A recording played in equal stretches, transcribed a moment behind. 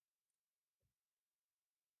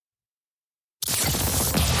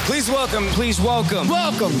Please welcome.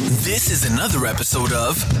 This is another episode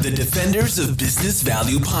of the Defenders of Business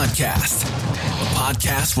Value podcast. A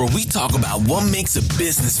podcast where we talk about what makes a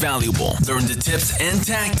business valuable, learn the tips and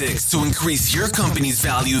tactics to increase your company's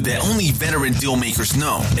value that only veteran deal makers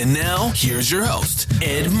know. And now, here's your host,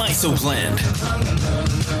 Ed Mysogland.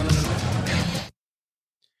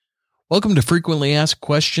 Welcome to Frequently Asked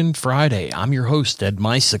Question Friday. I'm your host, Ed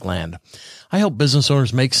Mysogland. I help business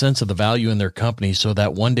owners make sense of the value in their company so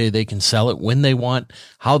that one day they can sell it when they want,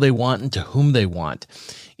 how they want, and to whom they want.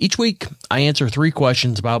 Each week, I answer 3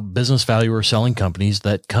 questions about business value or selling companies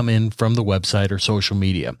that come in from the website or social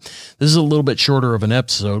media. This is a little bit shorter of an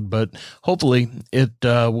episode, but hopefully it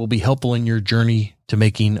will be helpful in your journey to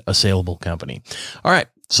making a saleable company. All right,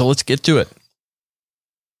 so let's get to it.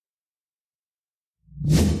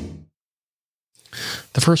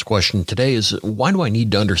 The first question today is, why do I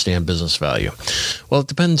need to understand business value? Well, it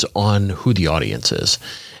depends on who the audience is.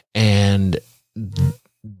 And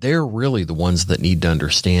they're really the ones that need to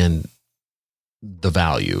understand the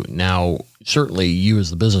value. Now, certainly you as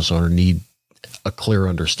the business owner need a clear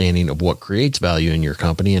understanding of what creates value in your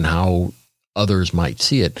company and how others might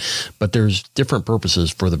see it. But there's different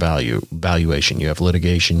purposes for the valuation. You have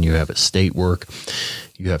litigation, you have estate work,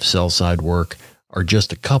 you have sell side work, are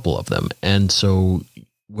just a couple of them. And so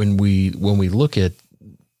when we look at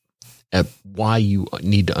why you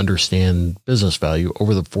need to understand business value,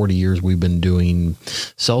 over the 40 years we've been doing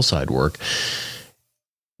sell side work,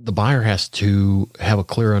 the buyer has to have a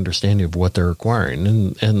clear understanding of what they're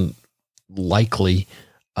acquiring, and likely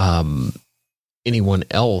anyone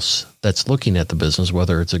else that's looking at the business,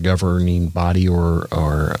 whether it's a governing body or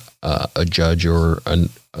a judge or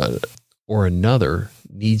another,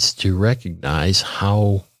 needs to recognize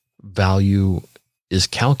how value is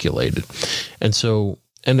calculated. And so,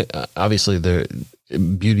 obviously the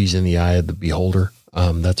beauty's in the eye of the beholder.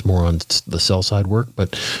 That's more on the sell side work.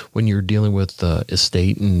 But when you're dealing with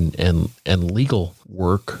estate and legal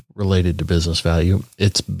work related to business value,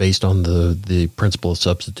 it's based on the principle of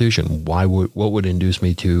substitution. What would induce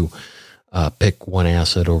me to pick one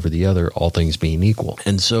asset over the other, all things being equal?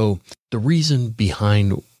 And so the reason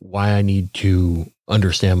behind why I need to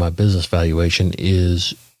understand my business valuation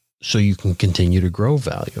is so you can continue to grow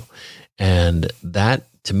value. And that,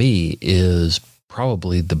 to me, is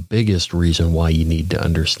probably the biggest reason why you need to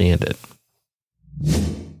understand it.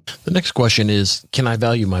 The next question is, can I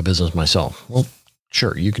value my business myself? Well,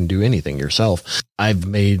 sure, you can do anything yourself. I've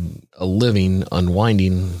made a living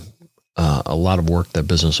unwinding a lot of work that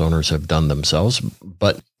business owners have done themselves.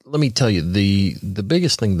 But let me tell you, the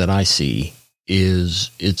biggest thing that I see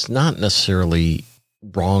is it's not necessarily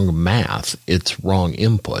wrong math, it's wrong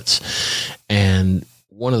inputs. And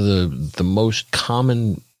one of the most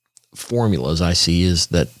common formulas I see is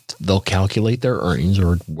that they'll calculate their earnings,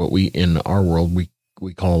 or what we, in our world,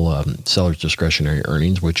 we call seller's discretionary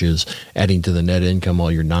earnings, which is adding to the net income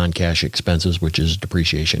all your non-cash expenses, which is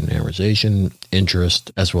depreciation and amortization,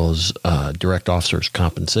 interest, as well as direct officers'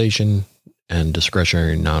 compensation, and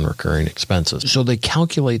discretionary non-recurring expenses. So they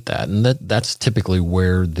calculate that, and that's typically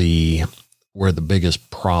where the biggest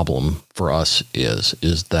problem for us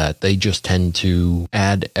is that they just tend to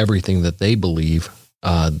add everything that they believe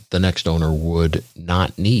the next owner would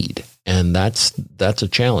not need. And that's a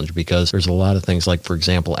challenge, because there's a lot of things like, for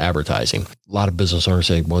example, advertising. A lot of business owners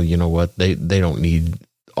say, well, you know what, they don't need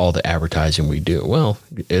all the advertising we do. Well,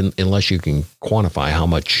 unless you can quantify how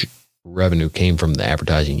much revenue came from the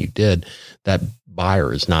advertising you did, that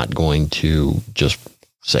buyer is not going to just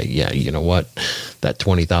say, yeah, you know what, that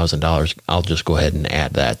 $20,000, I'll just go ahead and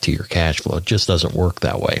add that to your cash flow. It just doesn't work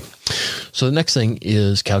that way. So the next thing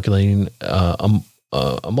is calculating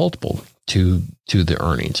a multiple to the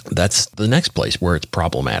earnings. That's the next place where it's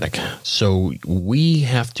problematic. So we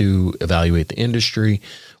have to evaluate the industry.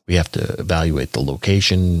 We have to evaluate the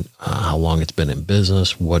location, how long it's been in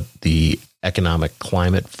business, what the economic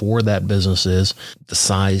climate for that business is, the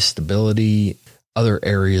size, stability, other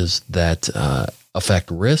areas that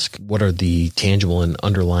affect risk. What are the tangible and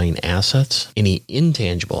underlying assets, any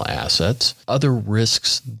intangible assets, other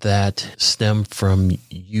risks that stem from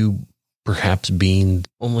you perhaps being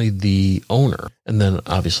only the owner. And then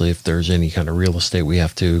obviously if there's any kind of real estate, we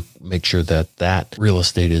have to make sure that real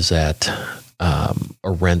estate is at a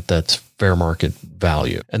rent that's fair market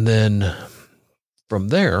value. And then from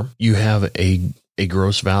there, you have a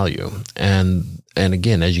gross value. And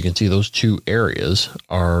again, as you can see, those two areas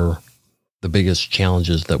are the biggest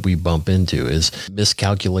challenges that we bump into is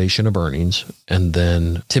miscalculation of earnings, and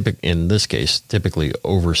then in this case, typically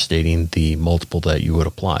overstating the multiple that you would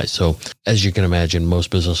apply. So as you can imagine, most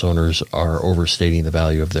business owners are overstating the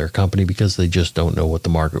value of their company because they just don't know what the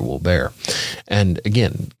market will bear. And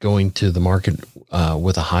again, going to the market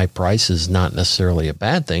with a high price is not necessarily a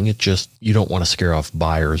bad thing. It's just you don't want to scare off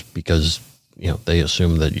buyers because they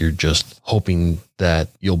assume that you're just hoping that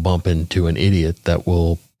you'll bump into an idiot that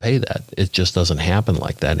will pay that. It just doesn't happen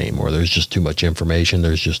like that anymore. There's just too much information.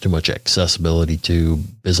 There's just too much accessibility to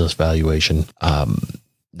business valuation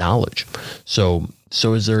knowledge. So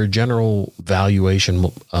is there a general valuation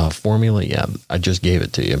formula? Yeah, I just gave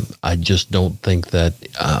it to you. I just don't think that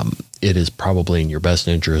it is probably in your best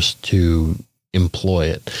interest to employ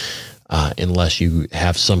it unless you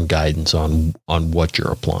have some guidance on what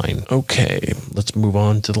you're applying. Okay, let's move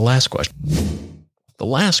on to the last question. The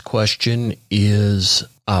last question is,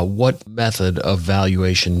 what method of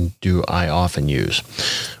valuation do I often use?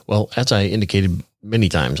 Well, as I indicated many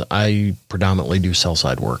times, I predominantly do sell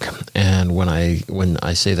side work. And when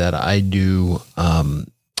I say that, I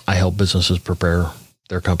help businesses prepare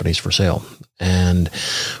their companies for sale. And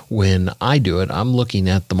when I do it, I'm looking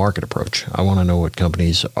at the market approach. I want to know what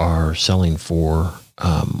companies are selling for,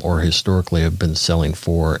 or historically have been selling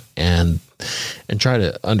for, and try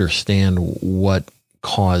to understand what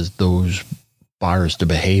caused those buyers to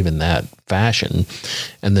behave in that fashion.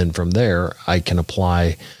 And then from there, I can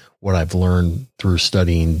apply what I've learned through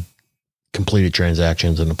studying completed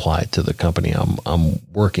transactions and apply it to the company I'm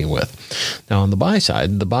working with. Now, on the buy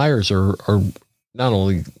side, the buyers are not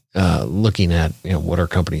only looking at what our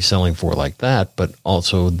company's selling for like that, but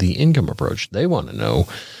also the income approach. They want to know,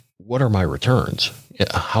 what are my returns?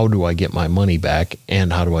 How do I get my money back?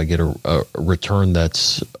 And how do I get a return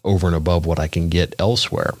that's over and above what I can get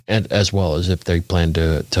elsewhere? And as well as if they plan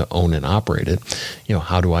to own and operate it,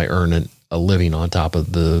 how do I earn a living on top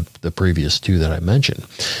of the previous two that I mentioned?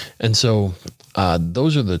 And so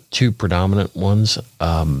those are the two predominant ones.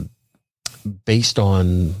 Based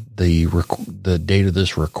on the date of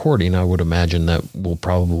this recording, I would imagine that we'll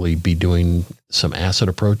probably be doing some asset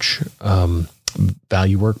approach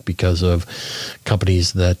value work because of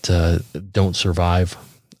companies that don't survive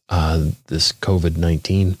this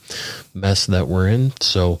COVID-19 mess that we're in.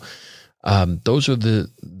 So those are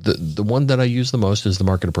the one that I use the most is the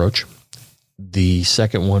market approach. The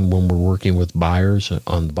second one, when we're working with buyers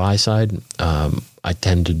on the buy side, I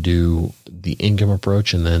tend to do the income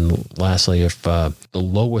approach. And then lastly, if the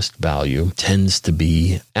lowest value tends to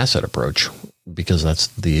be asset approach, because that's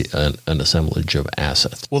an assemblage of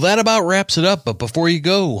assets. Well, that about wraps it up. But before you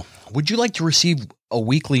go, would you like to receive a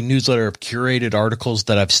weekly newsletter of curated articles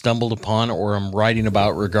that I've stumbled upon or am writing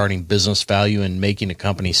about regarding business value and making a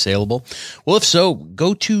company saleable? Well, if so,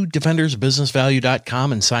 go to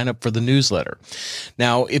defendersofbusinessvalue.com and sign up for the newsletter.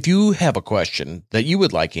 Now, if you have a question that you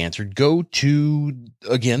would like answered, go to,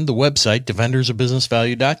 again, the website,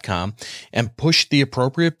 defendersofbusinessvalue.com, and push the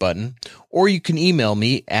appropriate button, or you can email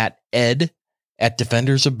me at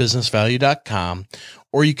ed@defendersofbusinessvalue.com,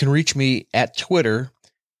 or you can reach me at Twitter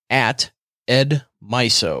at Ed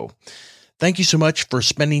Miso. Thank you so much for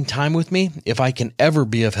spending time with me. If I can ever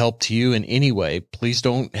be of help to you in any way, please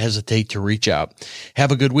don't hesitate to reach out.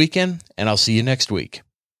 Have a good weekend, and I'll see you next week.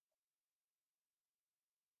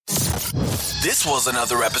 This was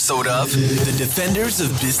another episode of the Defenders of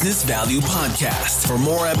Business Value podcast. For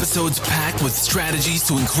more episodes packed with strategies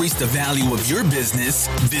to increase the value of your business,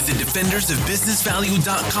 visit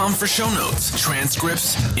defendersofbusinessvalue.com for show notes,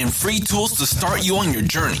 transcripts, and free tools to start you on your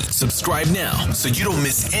journey. Subscribe now so you don't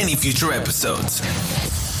miss any future episodes.